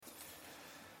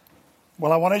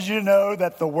Well, I wanted you to know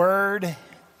that the word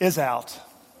is out.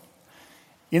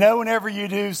 You know, whenever you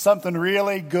do something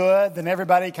really good, then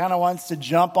everybody kind of wants to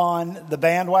jump on the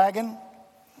bandwagon.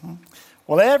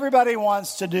 Well, everybody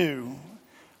wants to do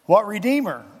what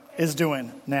Redeemer is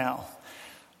doing now.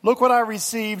 Look what I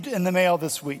received in the mail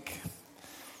this week.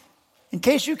 In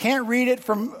case you can't read it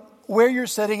from where you're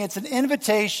sitting, it's an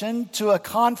invitation to a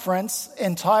conference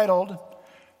entitled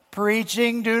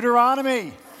Preaching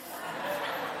Deuteronomy.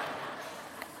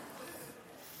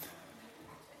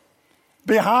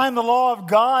 Behind the law of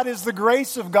God is the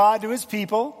grace of God to his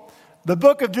people. The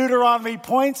book of Deuteronomy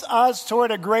points us toward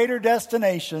a greater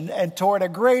destination and toward a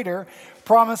greater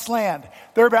promised land.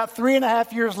 They're about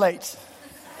 3.5 years late.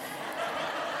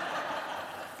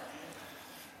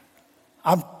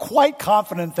 I'm quite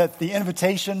confident that the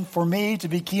invitation for me to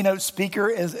be keynote speaker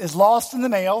is lost in the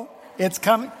mail. It's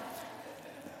coming.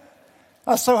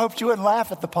 I so hoped you wouldn't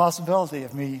laugh at the possibility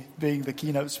of me being the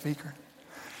keynote speaker.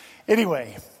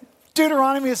 Anyway,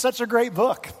 Deuteronomy is such a great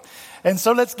book. And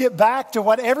so let's get back to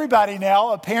what everybody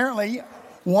now apparently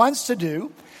wants to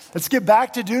do. Let's get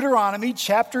back to Deuteronomy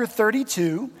chapter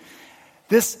 32.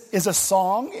 This is a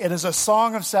song. It is a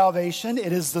song of salvation.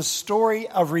 It is the story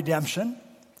of redemption.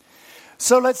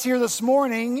 So let's hear this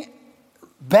morning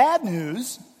bad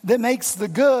news that makes the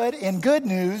good in good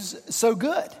news so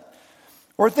good.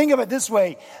 Or think of it this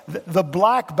way, the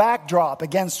black backdrop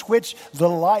against which the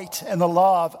light and the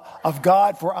love of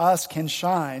God for us can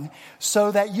shine,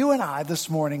 so that you and I this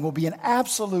morning will be in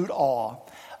absolute awe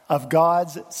of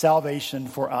God's salvation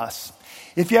for us.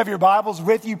 If you have your Bibles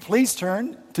with you, please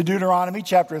turn to Deuteronomy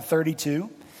chapter 32.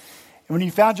 And when you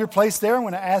found your place there, I'm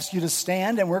going to ask you to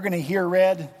stand, and we're going to hear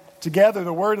read together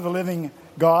the word of the living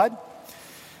God.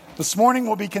 This morning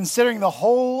we'll be considering the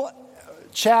whole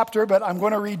chapter, but I'm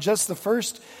going to read just the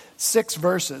first 6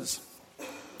 verses.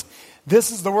 This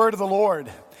is the word of the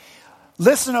Lord.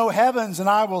 Listen, O heavens, and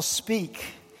I will speak.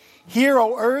 Hear,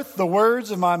 O earth, the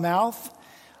words of my mouth.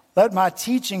 Let my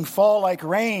teaching fall like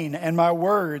rain, and my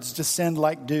words descend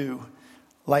like dew,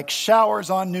 like showers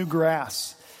on new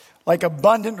grass, like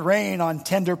abundant rain on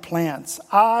tender plants.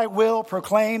 I will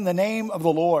proclaim the name of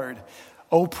the Lord.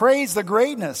 O praise the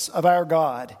greatness of our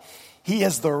God. He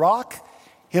is the rock.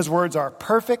 His words are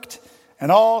perfect, and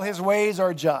all his ways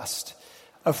are just.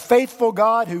 A faithful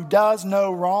God who does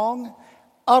no wrong,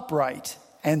 upright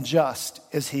and just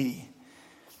is he.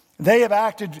 They have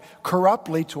acted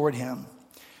corruptly toward him.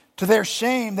 To their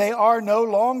shame, they are no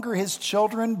longer his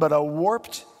children, but a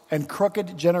warped and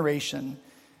crooked generation.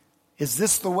 Is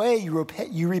this the way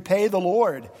you repay the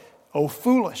Lord, O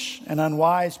foolish and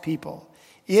unwise people?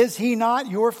 Is he not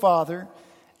your Father,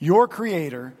 your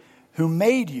Creator, who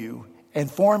made you and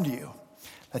formed you?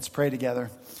 Let's pray together.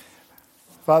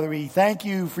 Father, we thank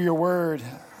you for your word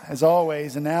as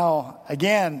always. And now,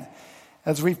 again,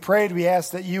 as we've prayed, we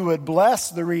ask that you would bless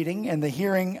the reading and the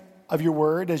hearing of your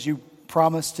word as you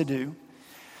promised to do.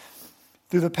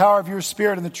 Through the power of your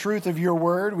Spirit and the truth of your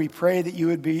word, we pray that you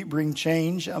would bring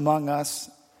change among us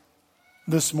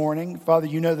this morning. Father,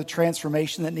 you know the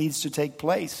transformation that needs to take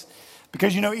place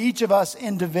because you know each of us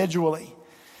individually,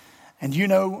 and you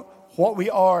know what we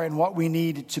are and what we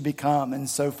need to become. And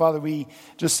so, Father, we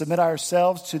just submit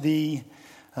ourselves to the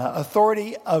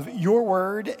authority of your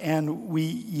word, and we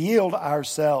yield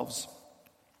ourselves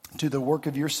to the work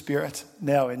of your Spirit.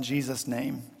 Now, in Jesus'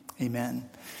 name, amen.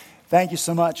 Thank you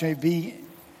so much. You may be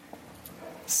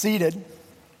seated.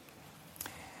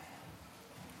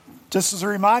 Just as a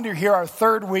reminder here, our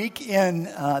third week in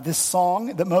this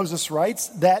song that Moses writes,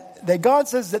 that God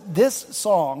says that this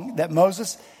song that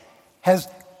Moses has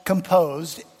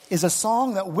composed is a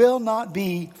song that will not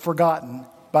be forgotten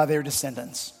by their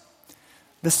descendants.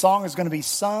 This song is going to be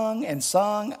sung and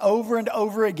sung over and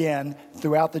over again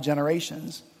throughout the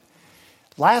generations.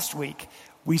 Last week,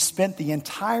 we spent the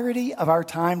entirety of our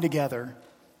time together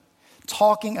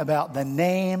talking about the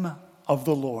name of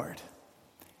the Lord,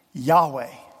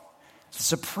 Yahweh, the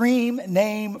supreme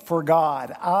name for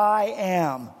God. I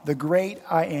am the great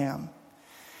I am.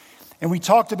 And we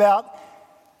talked about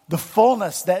the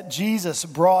fullness that Jesus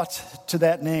brought to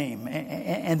that name,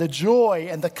 and the joy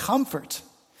and the comfort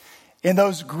in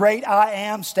those great I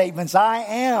am statements. I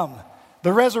am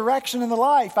the resurrection and the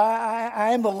life.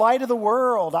 I am the light of the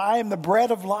world. I am the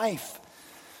bread of life.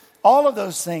 All of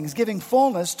those things giving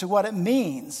fullness to what it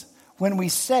means when we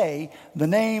say the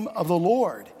name of the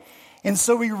Lord. And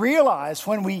so we realize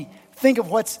when we think of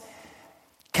what's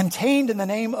contained in the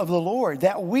name of the Lord,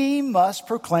 that we must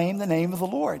proclaim the name of the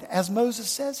Lord, as Moses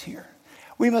says here.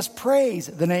 We must praise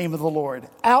the name of the Lord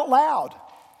out loud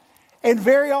and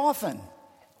very often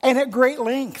and at great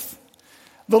length.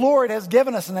 The Lord has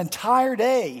given us an entire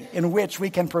day in which we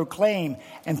can proclaim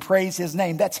and praise his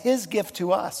name. That's his gift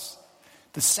to us,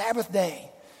 the Sabbath day.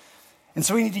 And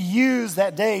so we need to use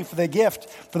that day for the gift,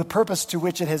 for the purpose to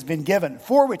which it has been given,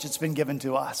 for which it's been given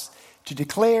to us, to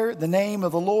declare the name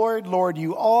of the Lord. Lord,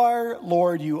 you are,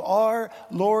 Lord, you are,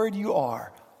 Lord, you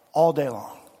are, all day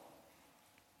long.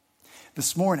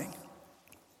 This morning,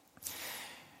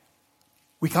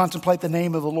 we contemplate the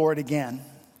name of the Lord again,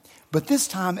 but this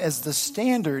time as the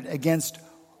standard against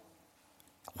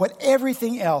what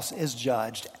everything else is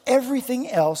judged. Everything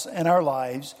else in our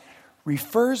lives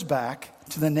refers back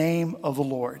to the name of the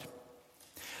Lord.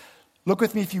 Look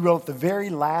with me, if you will, at the very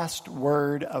last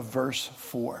word of verse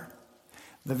 4.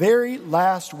 The very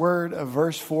last word of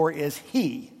verse 4 is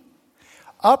he.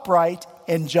 Upright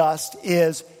and just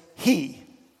is he.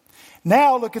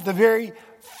 Now look at the very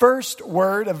first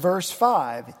word of verse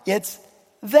 5. It's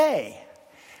they.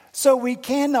 So we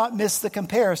cannot miss the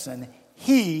comparison.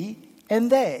 He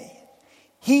and they.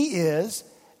 He is,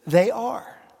 they are.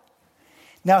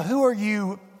 Now, who are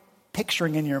you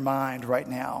picturing in your mind right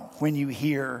now when you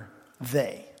hear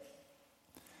they?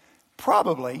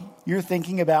 Probably you're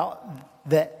thinking about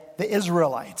the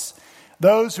Israelites,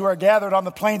 those who are gathered on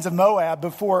the plains of Moab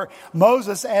before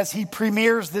Moses as he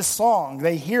premieres this song.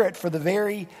 They hear it for the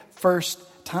very first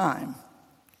time.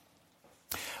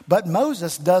 But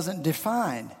Moses doesn't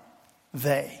define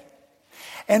they.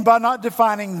 And by not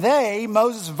defining they,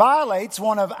 Moses violates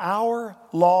one of our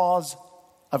laws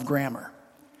of grammar.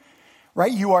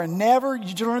 Right? You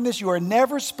learn this, you are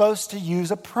never supposed to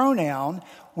use a pronoun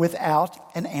without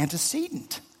an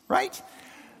antecedent. Right?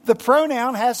 The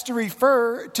pronoun has to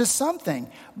refer to something.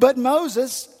 But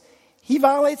Moses, he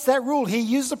violates that rule. He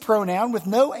uses a pronoun with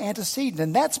no antecedent.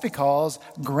 And that's because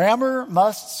grammar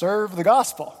must serve the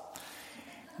gospel.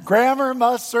 Grammar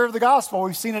must serve the gospel.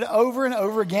 We've seen it over and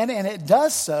over again, and it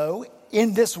does so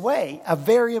in this way, a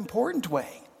very important way.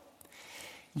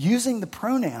 Using the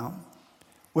pronoun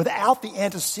without the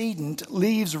antecedent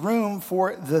leaves room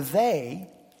for the they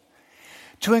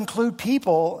to include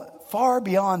people far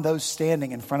beyond those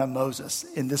standing in front of Moses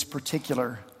in this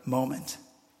particular moment.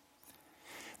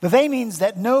 The they means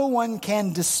that no one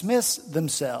can dismiss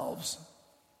themselves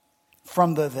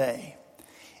from the they.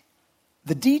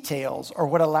 The details are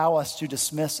what allow us to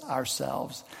dismiss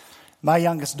ourselves. My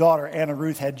youngest daughter, Anna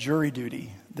Ruth, had jury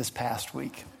duty this past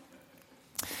week.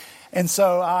 And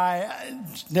so I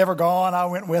never gone. I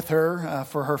went with her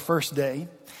for her first day.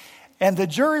 And the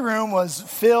jury room was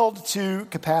filled to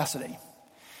capacity.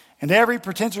 And every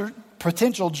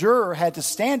potential juror had to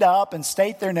stand up and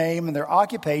state their name and their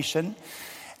occupation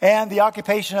and the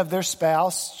occupation of their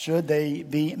spouse should they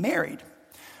be married.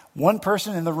 One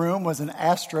person in the room was an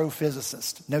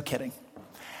astrophysicist. No kidding.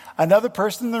 Another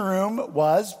person in the room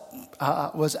was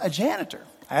a janitor.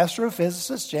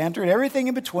 Astrophysicist, janitor, and everything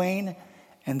in between.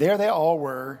 And there they all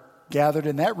were, gathered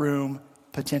in that room,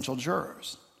 potential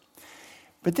jurors.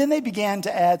 But then they began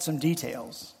to add some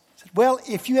details. Said, well,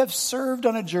 if you have served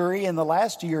on a jury in the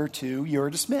last year or two, you're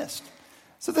dismissed.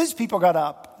 So these people got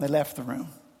up. They left the room.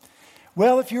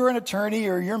 Well, if you're an attorney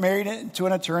or you're married to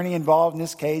an attorney involved in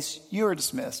this case, you are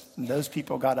dismissed. And those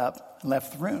people got up and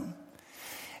left the room.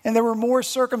 And there were more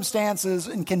circumstances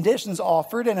and conditions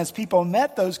offered. And as people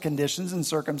met those conditions and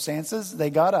circumstances, they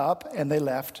got up and they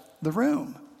left the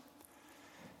room.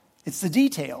 It's the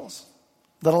details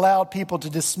that allowed people to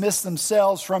dismiss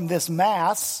themselves from this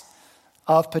mass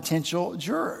of potential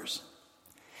jurors.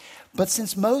 But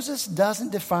since Moses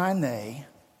doesn't define they,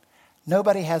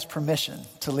 nobody has permission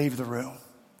to leave the room.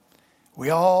 We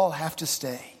all have to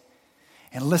stay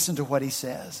and listen to what he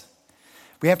says.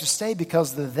 We have to stay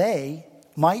because the they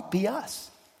might be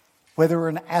us, whether we're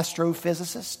an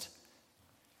astrophysicist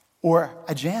or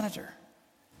a janitor.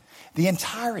 The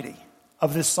entirety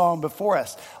of this psalm before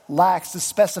us lacks the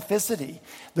specificity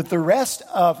that the rest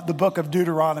of the book of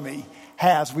Deuteronomy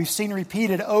has. We've seen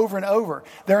repeated over and over.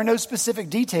 There are no specific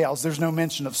details. There's no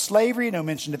mention of slavery, no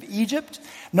mention of Egypt,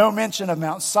 no mention of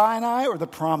Mount Sinai or the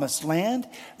promised land.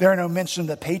 There are no mention of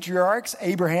the patriarchs,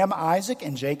 Abraham, Isaac,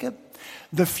 and Jacob.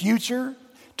 The future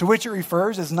to which it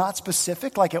refers is not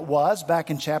specific like it was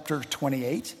back in chapter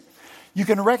 28. You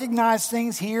can recognize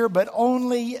things here, but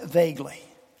only vaguely.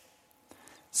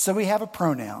 So we have a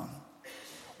pronoun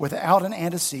without an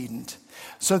antecedent,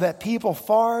 so that people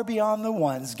far beyond the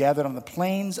ones gathered on the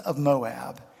plains of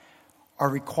Moab are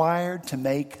required to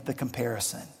make the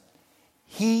comparison.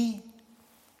 He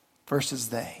versus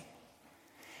they.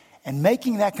 And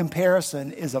making that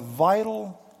comparison is a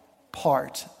vital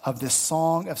part of this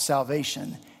song of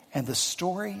salvation and the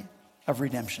story of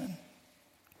redemption.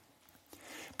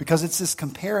 Because it's this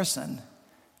comparison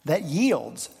that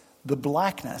yields the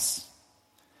blackness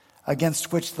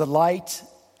against which the light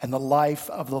and the life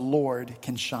of the Lord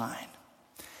can shine.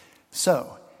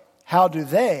 So, how do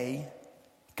they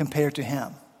compare to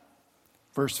him?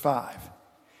 Verse 5.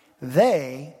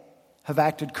 They have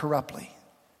acted corruptly.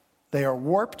 They are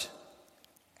warped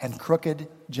and crooked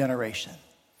generation.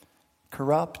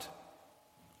 Corrupt,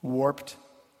 warped,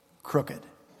 crooked.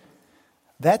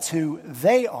 That's who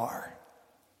they are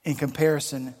in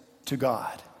comparison to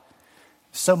God.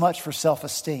 So much for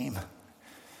self-esteem.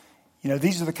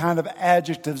 These are the kind of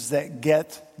adjectives that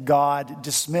get God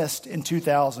dismissed in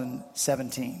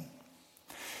 2017.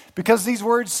 Because these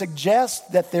words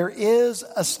suggest that there is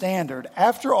a standard.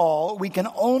 After all, we can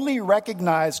only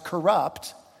recognize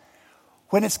corrupt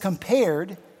when it's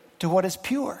compared to what is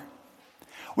pure.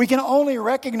 We can only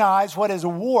recognize what is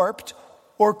warped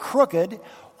or crooked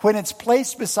when it's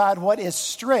placed beside what is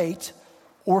straight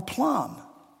or plumb.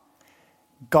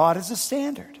 God is a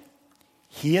standard.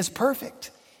 He is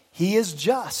perfect. He is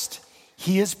just.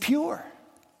 He is pure.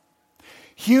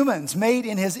 Humans made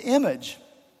in his image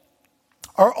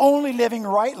are only living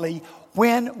rightly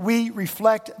when we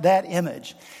reflect that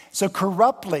image. So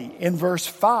corruptly in verse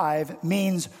 5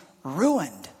 means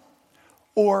ruined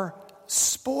or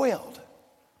spoiled.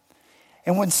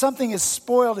 And when something is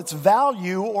spoiled, its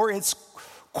value or its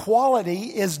quality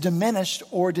is diminished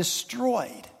or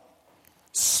destroyed.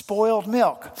 Spoiled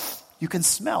milk. You can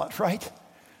smell it, right?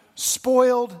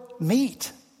 Spoiled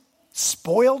meat.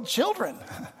 Spoiled children.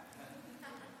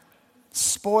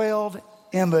 Spoiled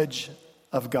image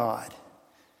of God.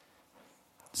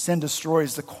 Sin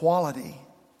destroys the quality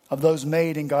of those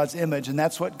made in God's image. And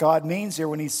that's what God means here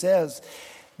when he says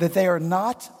that they are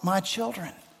not my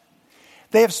children.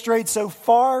 They have strayed so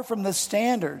far from the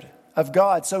standard of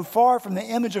God, so far from the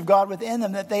image of God within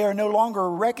them, that they are no longer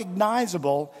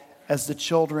recognizable as the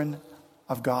children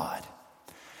of God.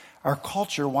 Our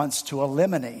culture wants to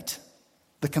eliminate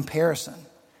the comparison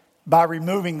by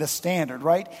removing the standard,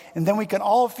 right? And then we can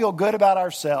all feel good about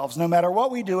ourselves. No matter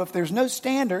what we do, if there's no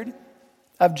standard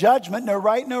of judgment, no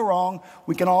right, no wrong,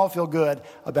 we can all feel good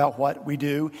about what we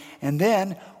do. And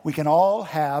then we can all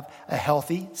have a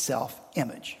healthy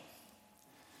self-image.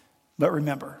 But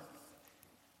remember,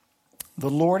 the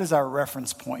Lord is our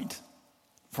reference point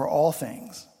for all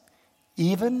things,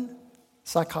 even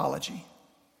psychology.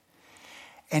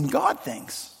 And God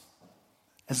thinks,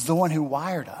 as the one who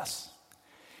wired us,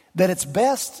 that it's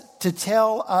best to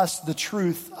tell us the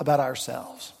truth about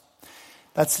ourselves.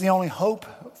 That's the only hope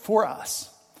for us.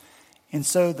 And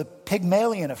so the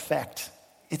Pygmalion effect,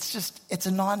 it's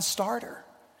a non-starter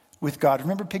with God.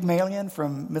 Remember Pygmalion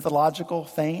from mythological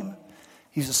fame?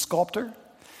 He's a sculptor.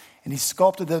 And he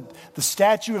sculpted the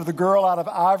statue of the girl out of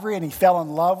ivory, and he fell in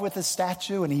love with the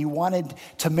statue, and he wanted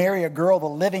to marry a girl, the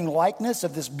living likeness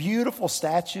of this beautiful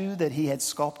statue that he had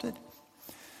sculpted.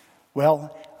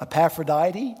 Well,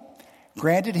 Aphrodite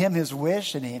granted him his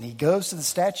wish, and he goes to the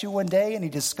statue one day, and he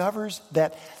discovers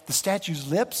that the statue's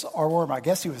lips are warm. I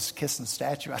guess he was kissing the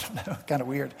statue. I don't know. Kind of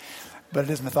weird, but it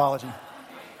is mythology.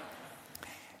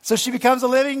 So she becomes a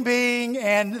living being,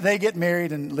 and they get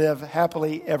married and live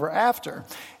happily ever after.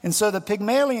 And so the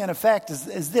Pygmalion effect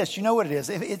is this. You know what it is?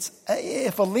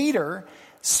 If a leader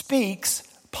speaks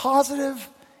positive,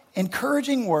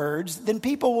 encouraging words, then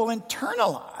people will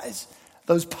internalize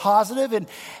those positive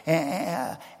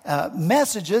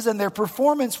messages, and their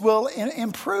performance will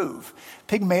improve.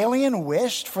 Pygmalion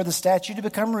wished for the statue to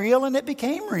become real, and it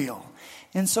became real.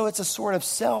 And so it's a sort of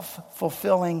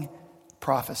self-fulfilling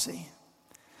prophecy.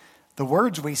 The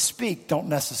words we speak don't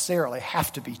necessarily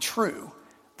have to be true.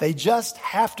 They just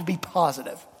have to be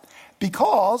positive.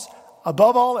 Because,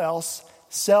 above all else,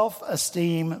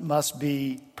 self-esteem must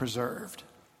be preserved.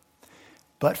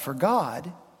 But for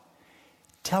God,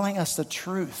 telling us the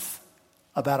truth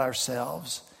about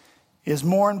ourselves is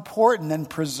more important than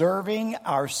preserving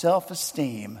our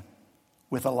self-esteem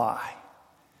with a lie.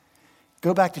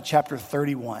 Go back to chapter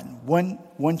 31,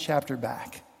 one chapter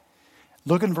back.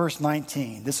 Look in verse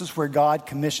 19. This is where God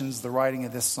commissions the writing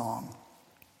of this song.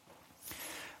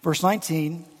 Verse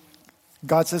 19,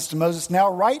 God says to Moses, "Now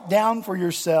write down for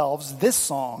yourselves this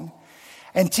song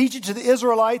and teach it to the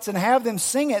Israelites and have them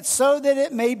sing it so that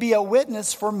it may be a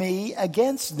witness for me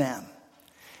against them."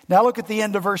 Now look at the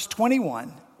end of verse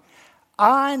 21.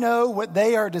 "I know what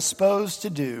they are disposed to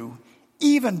do,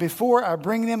 even before I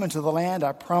bring them into the land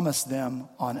I promised them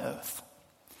on oath."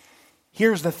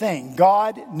 Here's the thing.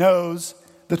 God knows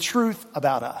the truth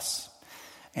about us.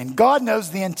 And God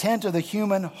knows the intent of the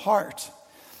human heart.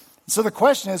 So the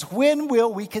question is, when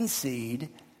will we concede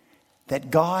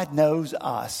that God knows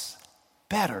us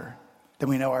better than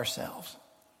we know ourselves?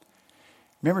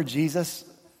 Remember Jesus,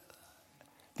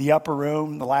 the upper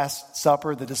room, the Last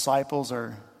Supper, the disciples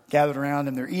are gathered around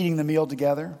and they're eating the meal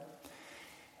together.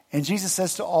 And Jesus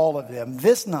says to all of them,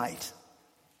 this night,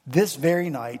 this very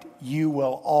night, you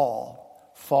will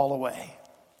all fall away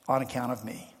on account of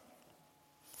me.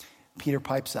 Peter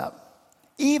pipes up,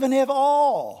 even if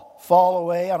all fall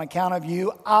away on account of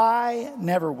you, I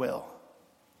never will.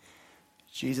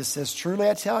 Jesus says, truly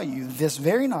I tell you, this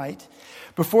very night,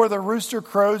 before the rooster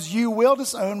crows, you will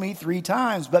disown me 3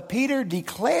 times. But Peter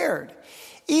declared,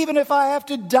 even if I have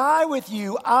to die with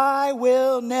you, I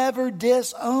will never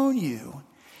disown you.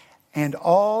 And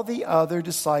all the other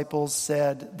disciples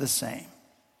said the same.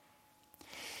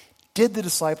 Did the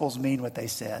disciples mean what they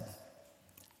said?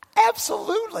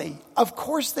 Absolutely. Of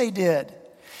course they did.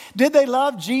 Did they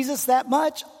love Jesus that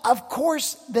much? Of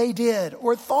course they did,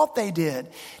 or thought they did.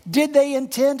 Did they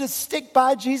intend to stick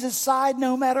by Jesus' side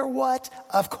no matter what?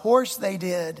 Of course they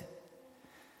did.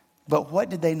 But what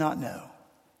did they not know?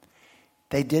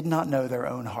 They did not know their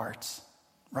own hearts,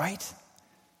 right?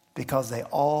 Because they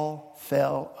all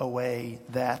fell away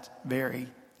that very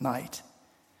night.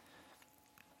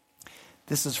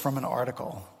 This is from an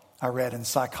article I read in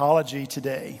Psychology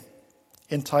Today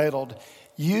entitled,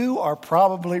 You Are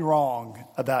Probably Wrong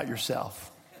About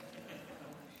Yourself.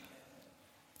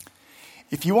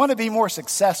 If you want to be more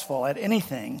successful at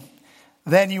anything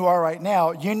than you are right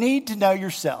now, you need to know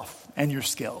yourself and your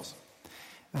skills.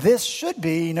 This should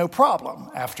be no problem,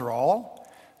 after all.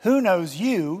 Who knows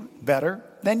you better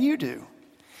than you do?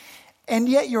 And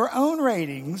yet your own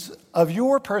ratings of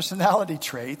your personality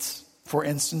traits, for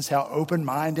instance, how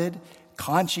open-minded,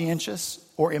 conscientious,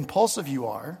 or impulsive you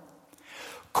are,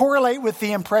 correlate with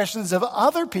the impressions of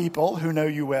other people who know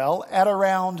you well at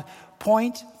around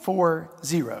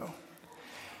 0.40.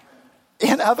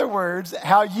 In other words,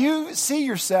 how you see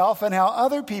yourself and how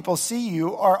other people see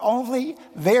you are only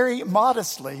very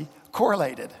modestly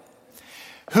correlated.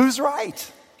 Who's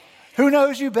right? Who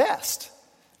knows you best?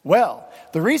 Well,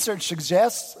 the research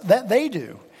suggests that they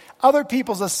do. Other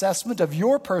people's assessment of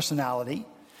your personality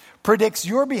predicts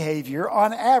your behavior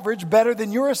on average better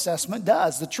than your assessment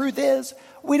does. The truth is,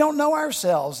 we don't know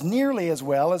ourselves nearly as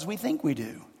well as we think we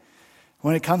do.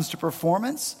 When it comes to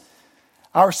performance,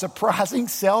 our surprising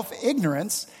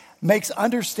self-ignorance makes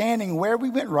understanding where we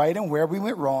went right and where we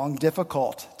went wrong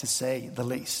difficult, to say the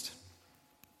least.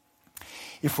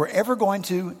 If we're ever going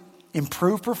to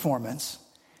improve performance,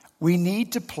 we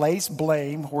need to place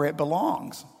blame where it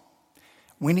belongs.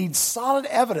 We need solid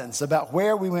evidence about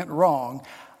where we went wrong.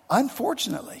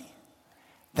 Unfortunately,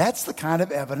 that's the kind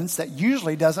of evidence that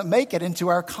usually doesn't make it into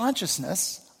our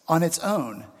consciousness on its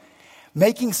own,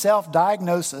 making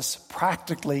self-diagnosis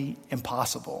practically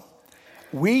impossible.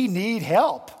 We need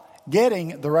help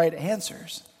getting the right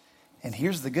answers. And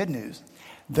here's the good news.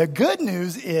 The good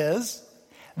news is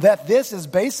that this is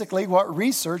basically what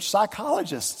research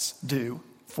psychologists do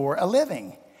for a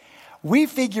living. We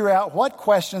figure out what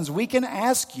questions we can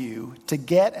ask you to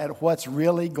get at what's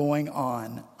really going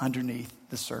on underneath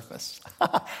the surface.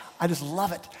 I just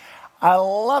love it. I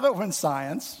love it when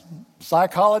science,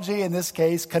 psychology in this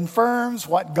case, confirms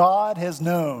what God has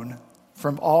known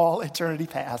from all eternity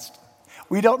past.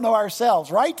 We don't know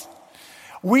ourselves, right?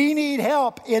 We need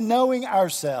help in knowing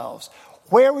ourselves,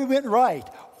 where we went right,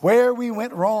 where we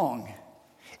went wrong.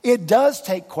 It does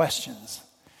take questions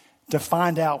to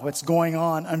find out what's going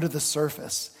on under the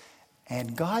surface.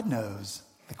 And God knows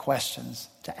the questions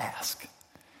to ask.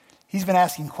 He's been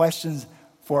asking questions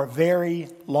for a very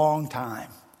long time.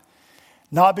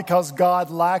 Not because God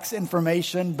lacks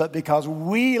information, but because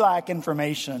we lack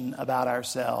information about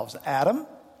ourselves. Adam,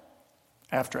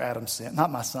 after Adam sinned, not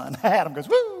my son, Adam goes,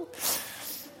 woo!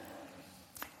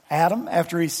 Adam,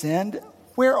 after he sinned,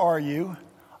 where are you?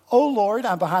 Oh Lord,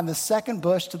 I'm behind the second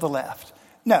bush to the left.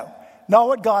 No, not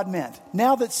what God meant.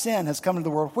 Now that sin has come into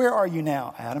the world, where are you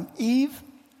now, Adam? Eve,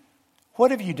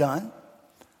 what have you done?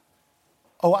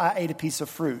 Oh, I ate a piece of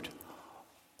fruit.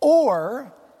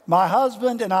 Or my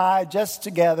husband and I just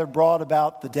together brought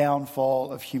about the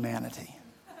downfall of humanity.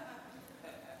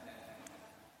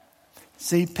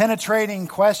 See, penetrating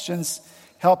questions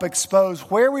help expose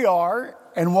where we are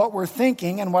and what we're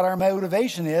thinking and what our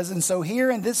motivation is. And so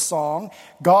here in this song,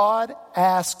 God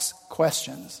asks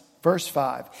questions. Verse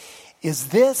 5, is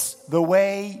this the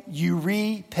way you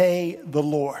repay the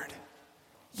Lord?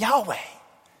 Yahweh,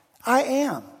 I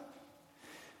am.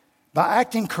 By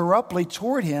acting corruptly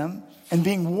toward him and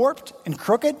being warped and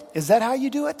crooked, is that how you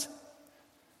do it?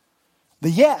 The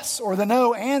yes or the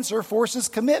no answer forces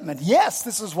commitment. Yes,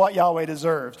 this is what Yahweh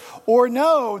deserves. Or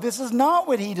no, this is not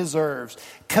what he deserves.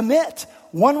 Commit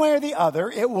one way or the other,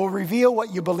 it will reveal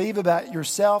what you believe about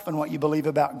yourself and what you believe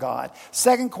about God.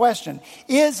 Second question,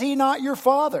 is he not your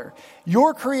Father,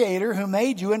 your Creator who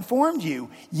made you and formed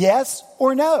you? Yes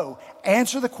or no?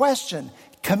 Answer the question.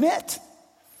 Commit.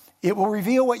 It will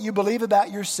reveal what you believe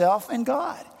about yourself and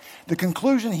God. The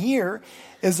conclusion here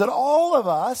is that all of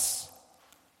us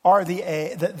are the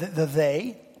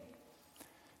they.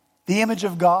 The image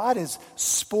of God is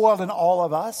spoiled in all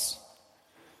of us.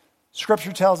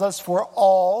 Scripture tells us for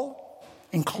all,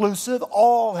 inclusive,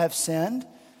 all have sinned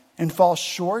and fall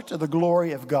short of the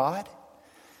glory of God.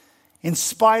 In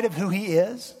spite of who he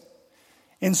is,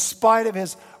 in spite of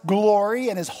his glory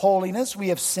and his holiness, we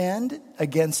have sinned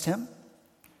against him.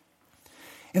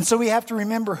 And so we have to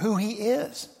remember who he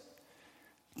is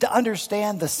to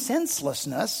understand the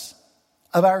senselessness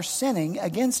of our sinning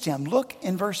against him. Look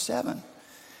in verse 7.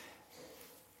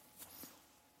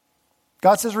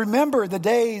 God says, remember the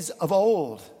days of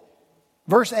old.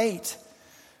 Verse 8,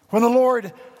 when the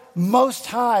Lord Most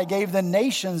High gave the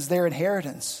nations their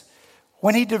inheritance.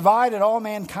 When he divided all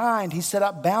mankind, he set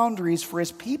up boundaries for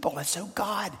his people. And so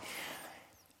God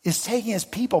is taking his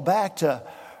people back to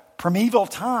primeval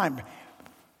time,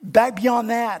 back beyond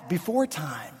that, before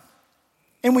time.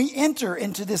 And we enter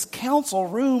into this council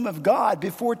room of God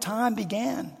before time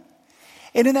began.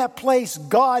 And in that place,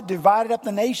 God divided up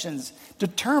the nations,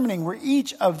 determining where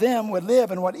each of them would live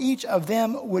and what each of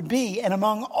them would be. And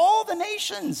among all the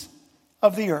nations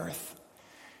of the earth,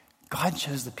 God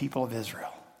chose the people of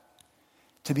Israel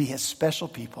to be his special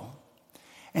people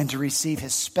and to receive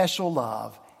his special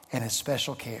love and his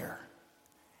special care.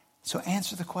 So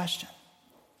answer the question.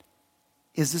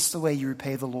 Is this the way you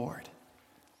repay the Lord?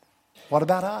 What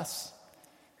about us?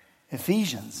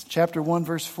 Ephesians chapter 1,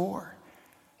 verse 4.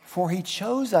 For he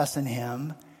chose us in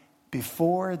him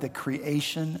before the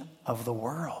creation of the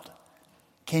world.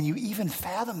 Can you even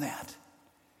fathom that?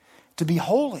 To be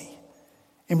holy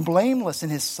and blameless in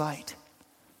his sight.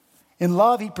 In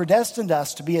love, he predestined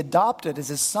us to be adopted as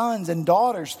his sons and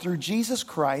daughters through Jesus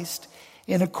Christ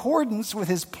in accordance with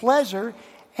his pleasure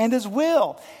and his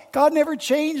will. God never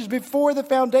changed before the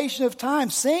foundation of time.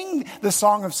 Sing the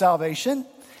song of salvation.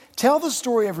 Tell the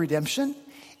story of redemption.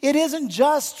 It isn't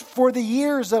just for the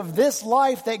years of this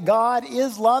life that God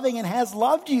is loving and has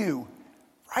loved you,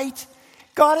 right?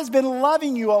 God has been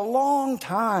loving you a long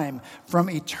time from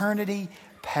eternity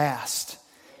past.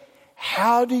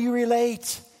 How do you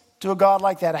relate to a God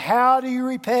like that? How do you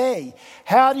repay?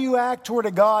 How do you act toward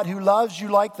a God who loves you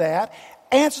like that?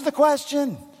 Answer the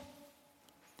question.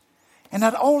 And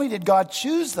not only did God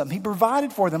choose them, he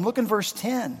provided for them. Look in verse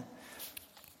 10.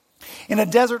 In a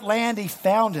desert land, he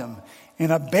found him. In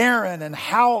a barren and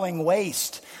howling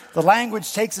waste. The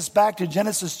language takes us back to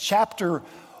Genesis chapter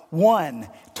 1.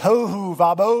 Tohu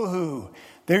vabohu.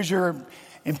 There's your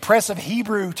impressive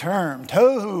Hebrew term.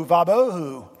 Tohu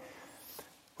vabohu.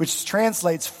 Which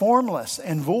translates formless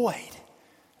and void.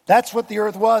 That's what the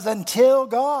earth was until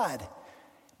God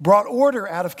brought order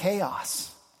out of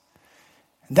chaos.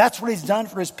 And that's what he's done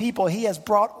for his people. He has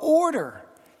brought order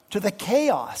to the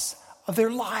chaos of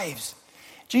their lives.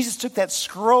 Jesus took that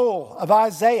scroll of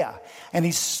Isaiah and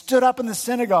he stood up in the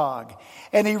synagogue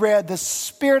and he read, "The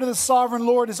Spirit of the Sovereign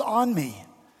Lord is on me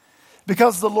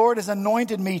because the Lord has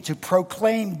anointed me to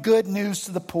proclaim good news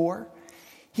to the poor.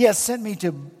 He has sent me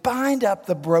to bind up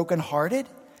the brokenhearted,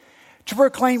 to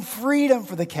proclaim freedom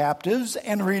for the captives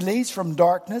and release from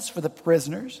darkness for the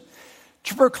prisoners,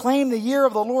 to proclaim the year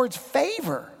of the Lord's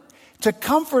favor, to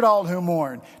comfort all who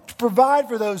mourn, to provide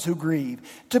for those who grieve,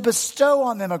 to bestow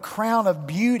on them a crown of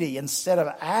beauty instead of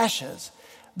ashes,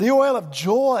 the oil of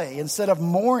joy instead of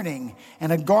mourning,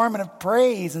 and a garment of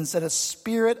praise instead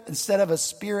of a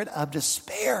spirit of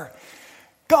despair."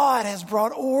 God has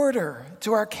brought order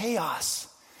to our chaos.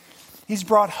 He's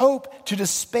brought hope to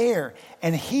despair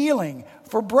and healing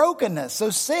for brokenness. So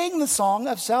sing the song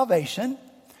of salvation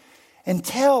and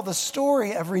tell the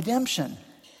story of redemption.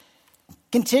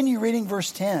 Continue reading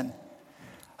verse 10.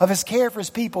 Of his care for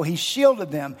his people, he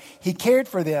shielded them, he cared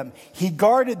for them, he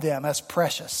guarded them as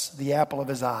precious, the apple of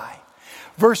his eye.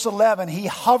 Verse 11, he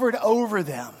hovered over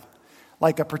them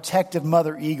like a protective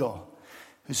mother eagle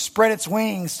who spread its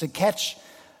wings to catch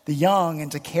the young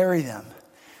and to carry them.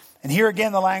 And here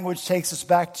again, the language takes us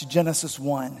back to Genesis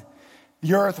 1.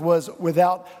 The earth was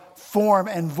without form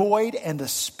and void, and the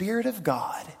Spirit of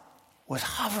God was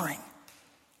hovering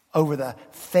over the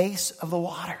face of the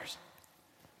waters,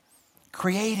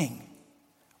 creating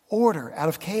order out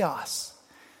of chaos,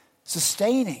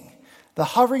 sustaining the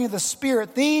hovering of the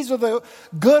Spirit. These are the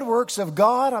good works of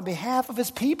God on behalf of his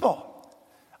people,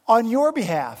 on your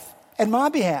behalf and my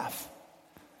behalf.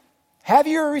 Have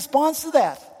you a response to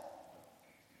that?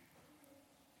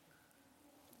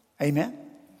 Amen?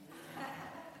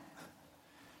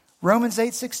 Romans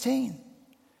 8:16.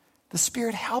 The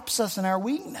Spirit helps us in our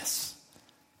weakness.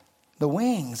 The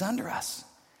wings under us.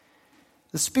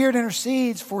 The Spirit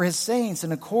intercedes for His saints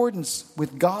in accordance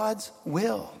with God's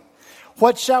will.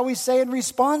 What shall we say in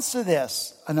response to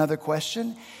this? Another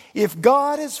question. If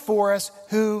God is for us,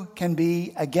 who can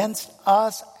be against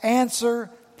us? Answer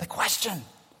the question.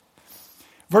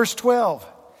 Verse 12,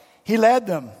 He led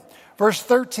them. Verse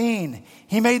 13,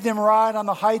 He made them ride on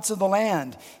the heights of the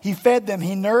land. He fed them.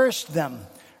 He nourished them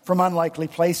from unlikely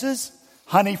places.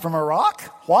 Honey from a rock?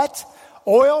 What?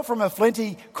 Oil from a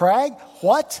flinty crag?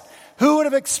 What? Who would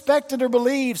have expected or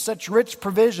believed such rich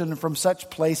provision from such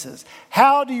places?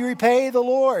 How do you repay the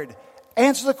Lord?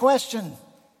 Answer the question.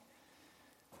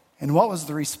 And what was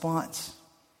the response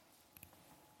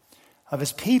of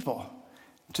His people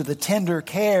to the tender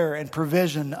care and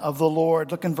provision of the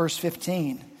Lord? Look in verse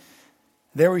 15.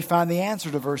 There we find the answer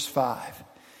to verse 5.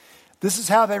 This is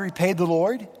how they repaid the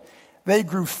Lord. They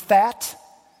grew fat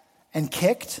and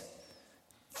kicked,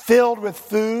 filled with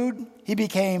food. He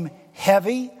became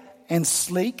heavy and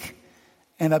sleek,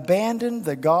 and abandoned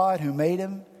the God who made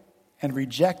him, and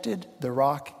rejected the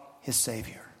rock, his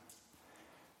Savior.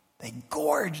 They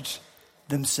gorged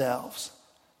themselves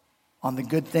on the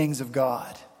good things of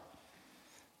God.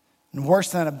 And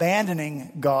worse than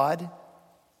abandoning God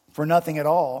for nothing at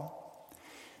all,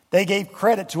 they gave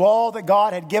credit to all that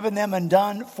God had given them and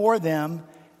done for them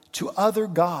to other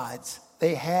gods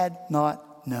they had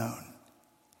not known.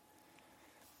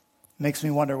 Makes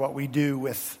me wonder what we do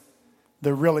with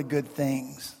the really good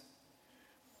things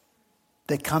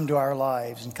that come to our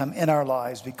lives and come in our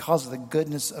lives because of the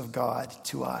goodness of God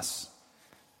to us.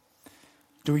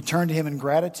 Do we turn to Him in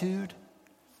gratitude?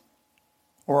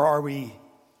 Or are we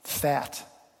fat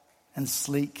and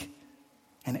sleek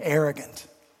and arrogant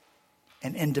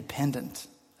and independent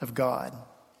of God?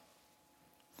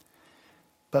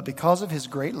 But because of His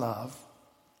great love,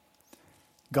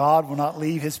 God will not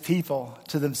leave His people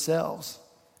to themselves,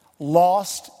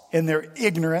 lost in their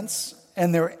ignorance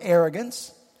and their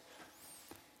arrogance.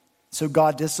 So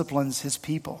God disciplines His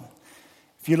people.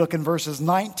 If you look in verses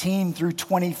 19 through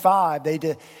 25, they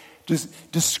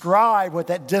just describe what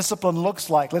that discipline looks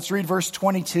like. Let's read verse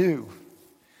 22.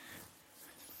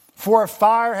 For a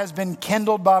fire has been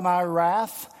kindled by my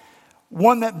wrath,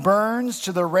 one that burns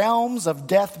to the realms of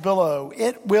death below.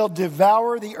 It will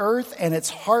devour the earth and its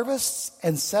harvests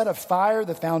and set afire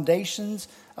the foundations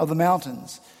of the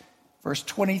mountains. Verse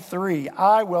 23,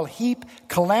 I will heap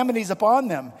calamities upon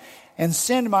them and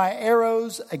send my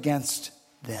arrows against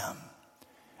them.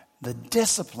 The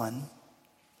discipline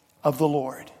of the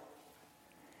Lord.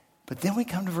 But then we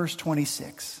come to verse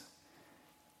 26,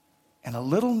 and a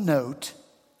little note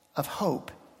of hope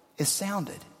is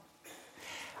sounded.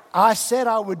 I said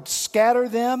I would scatter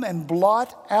them and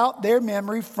blot out their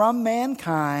memory from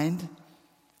mankind,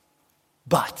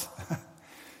 but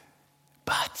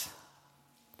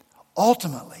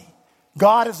ultimately,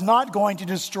 God is not going to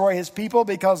destroy His people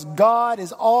because God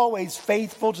is always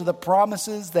faithful to the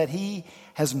promises that He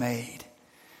has made.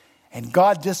 And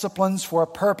God disciplines for a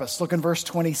purpose. Look in verse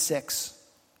 36.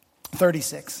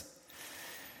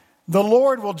 The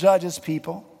Lord will judge His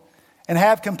people and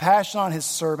have compassion on His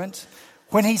servant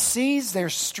when He sees their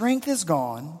strength is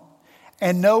gone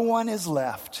and no one is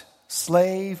left,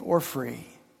 slave or free.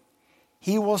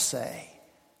 He will say,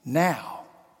 now,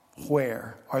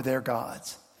 where are their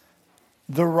gods?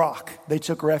 The rock they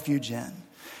took refuge in.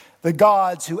 The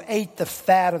gods who ate the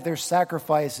fat of their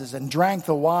sacrifices and drank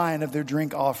the wine of their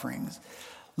drink offerings.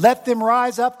 Let them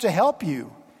rise up to help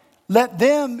you. Let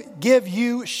them give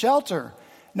you shelter.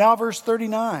 Now verse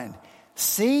 39.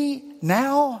 See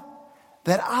now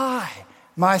that I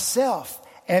myself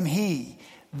am He.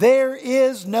 There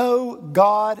is no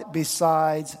God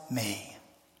besides me.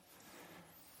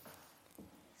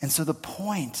 And so the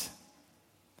point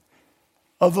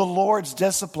of the Lord's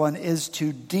discipline is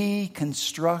to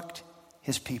deconstruct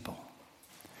His people.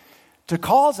 To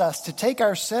cause us to take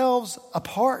ourselves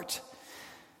apart.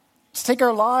 To take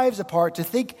our lives apart. To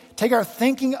take our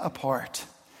thinking apart.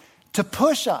 To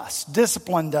push us,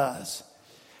 discipline does,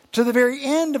 to the very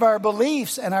end of our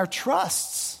beliefs and our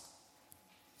trusts.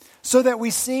 So that we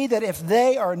see that if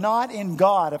they are not in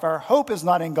God, if our hope is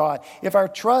not in God, if our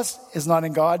trust is not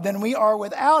in God, then we are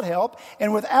without help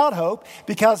and without hope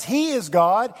because He is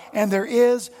God and there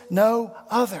is no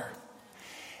other.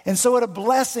 And so what a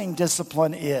blessing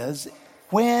discipline is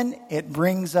when it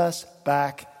brings us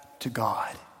back to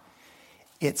God.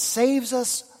 It saves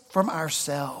us from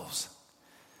ourselves.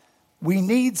 We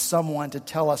need someone to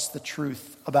tell us the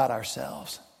truth about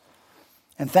ourselves.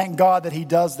 And thank God that he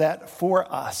does that for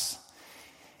us.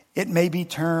 It may be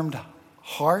termed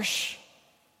harsh,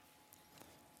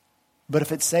 but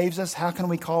if it saves us, how can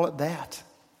we call it that?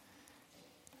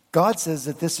 God says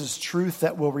that this is truth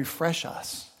that will refresh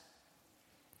us.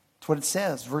 That's what it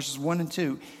says, verses 1 and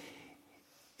 2.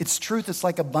 It's truth that's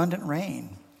like abundant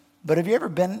rain. But have you ever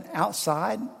been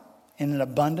outside in an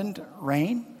abundant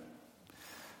rain?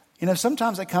 You know,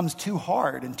 sometimes it comes too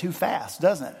hard and too fast,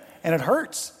 doesn't it? And it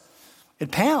hurts.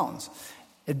 It pounds.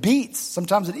 It beats.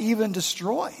 Sometimes it even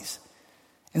destroys.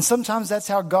 And sometimes that's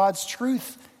how God's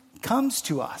truth comes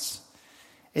to us.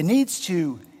 It needs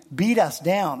to beat us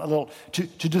down a little,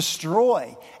 to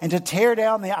destroy and to tear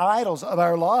down the idols of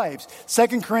our lives.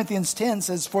 2 Corinthians 10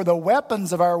 says, "For the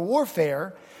weapons of our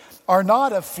warfare are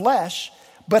not of flesh,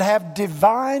 but have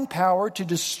divine power to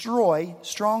destroy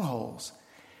strongholds."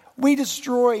 We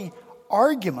destroy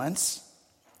arguments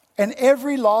and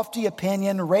every lofty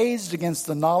opinion raised against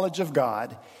the knowledge of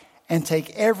God, and take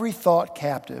every thought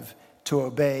captive to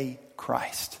obey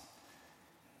Christ.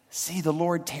 See, the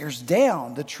Lord tears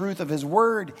down. The truth of his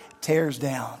word tears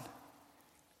down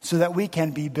so that we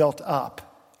can be built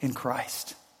up in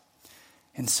Christ.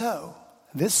 And so,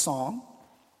 this song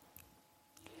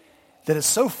that is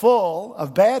so full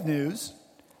of bad news,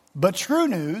 but true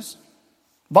news,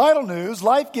 vital news,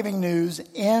 life-giving news,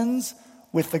 ends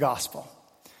with the gospel.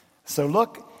 So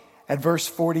look at verse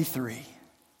 43.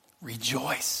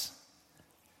 Rejoice.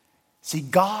 See,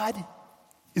 God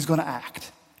is going to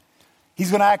act. He's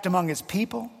going to act among his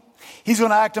people. He's going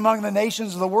to act among the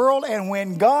nations of the world. And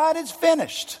when God is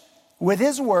finished with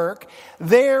his work,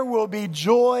 there will be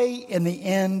joy in the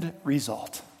end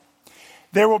result.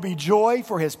 There will be joy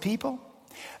for his people.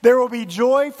 There will be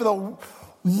joy for the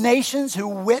nations who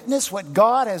witness what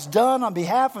God has done on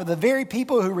behalf of the very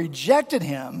people who rejected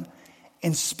him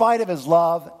in spite of his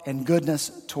love and goodness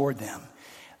toward them.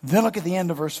 Then look at the end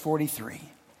of verse 43.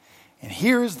 And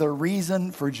here's the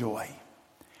reason for joy.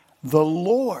 The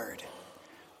Lord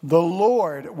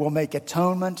will make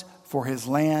atonement for his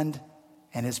land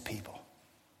and his people.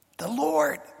 The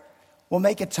Lord will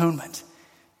make atonement.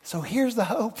 So here's the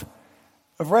hope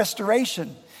of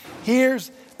restoration. Here's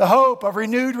the hope of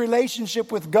renewed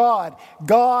relationship with God.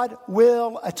 God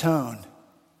will atone.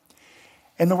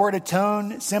 And the word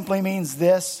atone simply means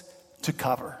this: to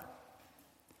cover.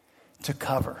 To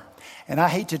cover. And I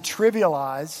hate to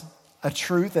trivialize a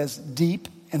truth as deep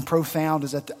and profound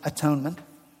as atonement.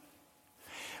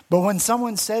 But when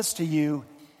someone says to you,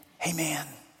 "Hey man,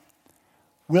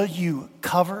 will you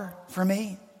cover for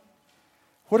me?"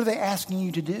 What are they asking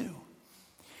you to do?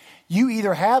 You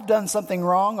either have done something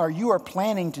wrong or you are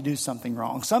planning to do something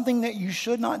wrong. Something that you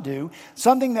should not do.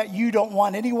 Something that you don't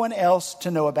want anyone else to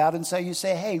know about. And so you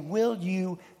say, "Hey, will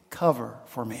you cover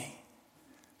for me?"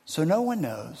 So no one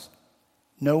knows,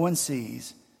 no one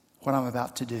sees what I'm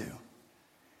about to do.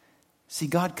 See,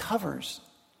 God covers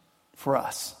for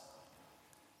us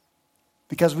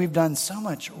because we've done so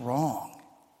much wrong.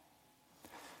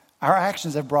 Our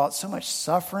actions have brought so much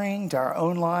suffering to our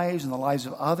own lives and the lives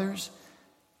of others.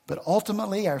 But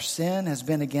ultimately, our sin has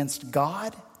been against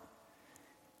God,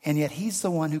 and yet he's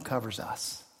the one who covers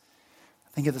us.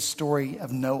 Think of the story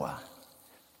of Noah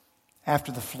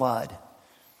after the flood.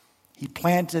 He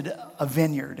planted a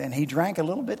vineyard, and he drank a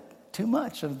little bit too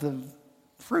much of the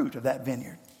fruit of that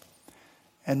vineyard.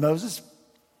 And Moses,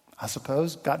 I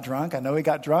suppose, got drunk. I know he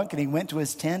got drunk, and he went to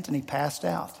his tent, and he passed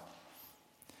out.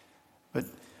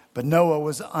 But Noah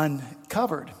was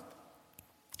uncovered.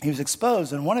 He was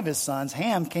exposed, and one of his sons,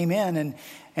 Ham, came in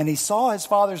and he saw his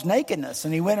father's nakedness,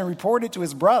 and he went and reported to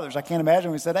his brothers. I can't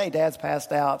imagine when he said, "Hey, Dad's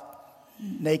passed out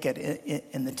naked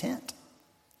in the tent."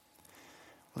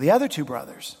 Well, the other two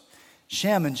brothers,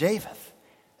 Shem and Japheth,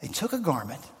 they took a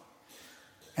garment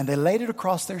and they laid it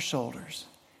across their shoulders,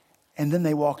 and then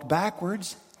they walked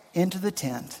backwards into the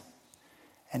tent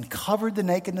and covered the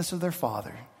nakedness of their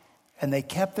father, and they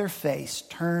kept their face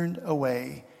turned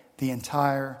away the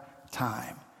entire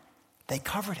time. They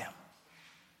covered him.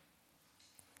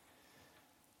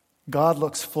 God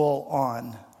looks full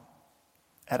on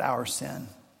at our sin.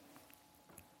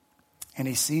 And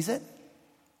he sees it.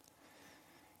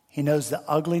 He knows the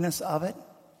ugliness of it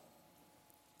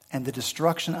and the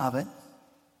destruction of it,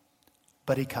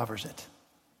 but he covers it.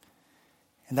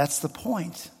 And that's the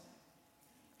point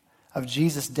of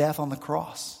Jesus' death on the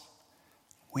cross.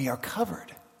 We are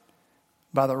covered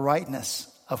by the rightness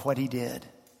of what he did.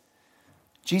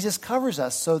 Jesus covers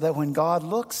us so that when God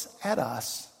looks at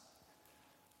us,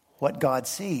 what God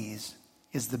sees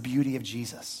is the beauty of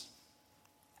Jesus,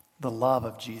 the love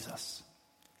of Jesus,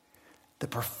 the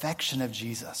perfection of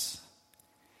Jesus,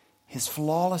 his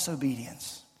flawless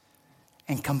obedience,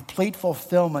 and complete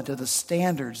fulfillment of the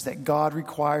standards that God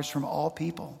requires from all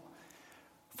people,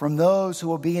 from those who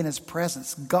will be in his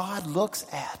presence. God looks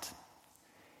at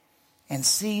and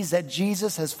sees that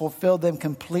Jesus has fulfilled them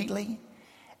completely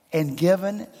and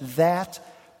given that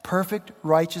perfect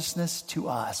righteousness to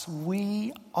us.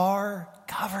 We are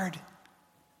covered.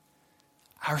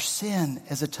 Our sin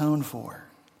is atoned for.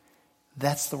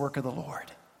 That's the work of the Lord.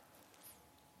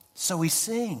 So we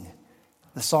sing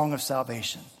the song of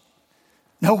salvation.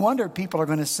 No wonder people are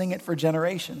going to sing it for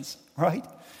generations, right?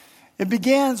 It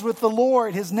begins with the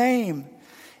Lord, his name.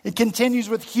 It continues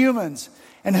with humans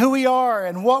and who we are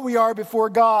and what we are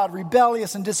before God,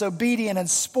 rebellious and disobedient and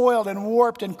spoiled and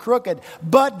warped and crooked.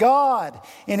 But God,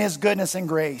 in his goodness and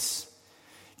grace,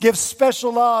 gives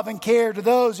special love and care to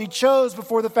those he chose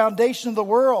before the foundation of the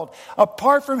world.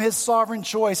 Apart from his sovereign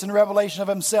choice and revelation of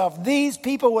himself, these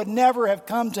people would never have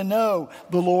come to know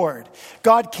the Lord.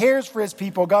 God cares for his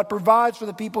people. God provides for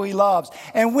the people he loves.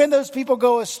 And when those people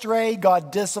go astray, God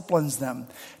disciplines them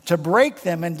to break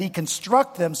them and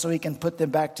deconstruct them so he can put them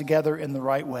back together in the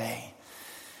right way.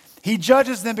 He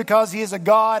judges them because he is a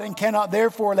God and cannot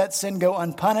therefore let sin go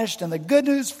unpunished. And the good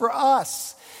news for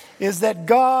us is that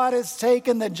God has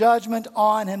taken the judgment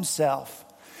on himself.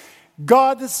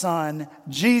 God the Son,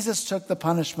 Jesus took the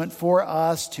punishment for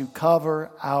us to cover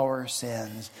our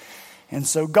sins. And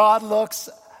so God looks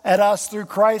at us through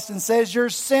Christ and says,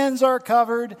 your sins are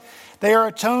covered. They are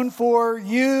atoned for.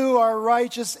 You are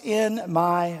righteous in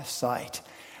my sight.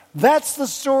 That's the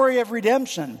story of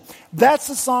redemption. That's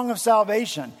the song of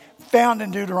salvation found in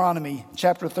Deuteronomy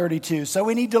chapter 32. So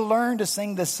we need to learn to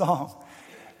sing this song.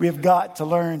 We have got to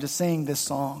learn to sing this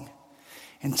song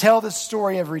and tell this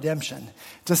story of redemption,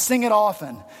 to sing it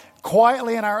often,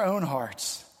 quietly in our own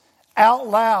hearts, out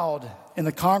loud in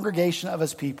the congregation of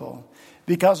his people,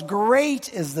 because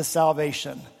great is the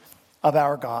salvation of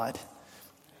our God.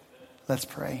 Let's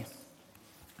pray.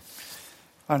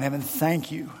 Father in heaven,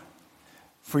 thank you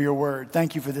for your word.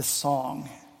 Thank you for this song.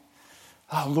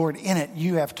 Oh, Lord, in it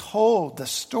you have told the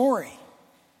story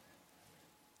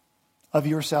of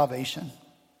your salvation,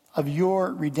 of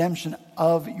your redemption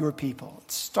of your people.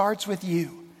 It starts with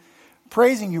you,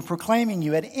 praising you, proclaiming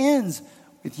you. It ends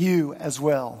with you as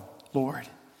well, Lord.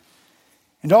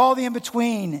 And all the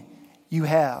in-between you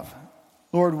have.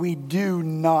 Lord, we do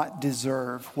not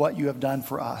deserve what you have done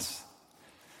for us.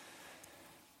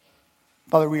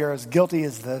 Father, we are as guilty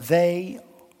as the they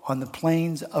on the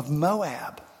plains of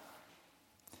Moab.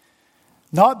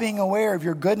 Not being aware of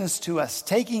your goodness to us,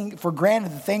 taking for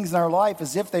granted the things in our life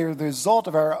as if they are the result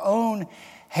of our own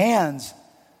hands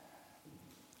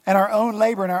and our own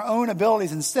labor and our own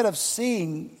abilities, instead of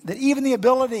seeing that even the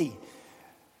ability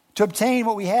to obtain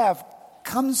what we have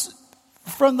comes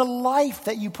from the life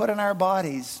that you put in our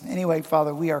bodies. Anyway,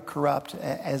 Father, we are corrupt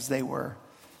as they were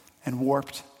and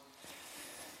warped.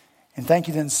 And thank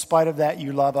you that in spite of that,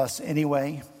 you love us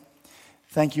anyway.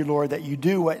 Thank you, Lord, that you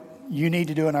do what you need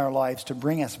to do in our lives to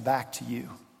bring us back to you,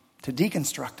 to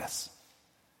deconstruct us,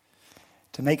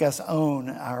 to make us own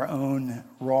our own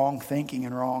wrong thinking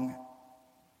and wrong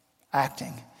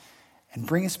acting, and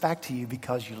bring us back to you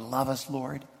because you love us,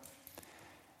 Lord.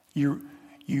 You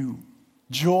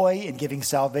joy in giving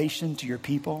salvation to your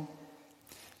people,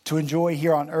 to enjoy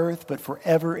here on earth, but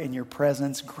forever in your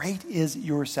presence. Great is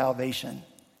your salvation,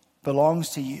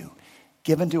 belongs to you,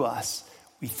 given to us.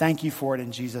 We thank you for it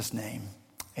in Jesus' name.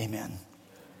 Amen.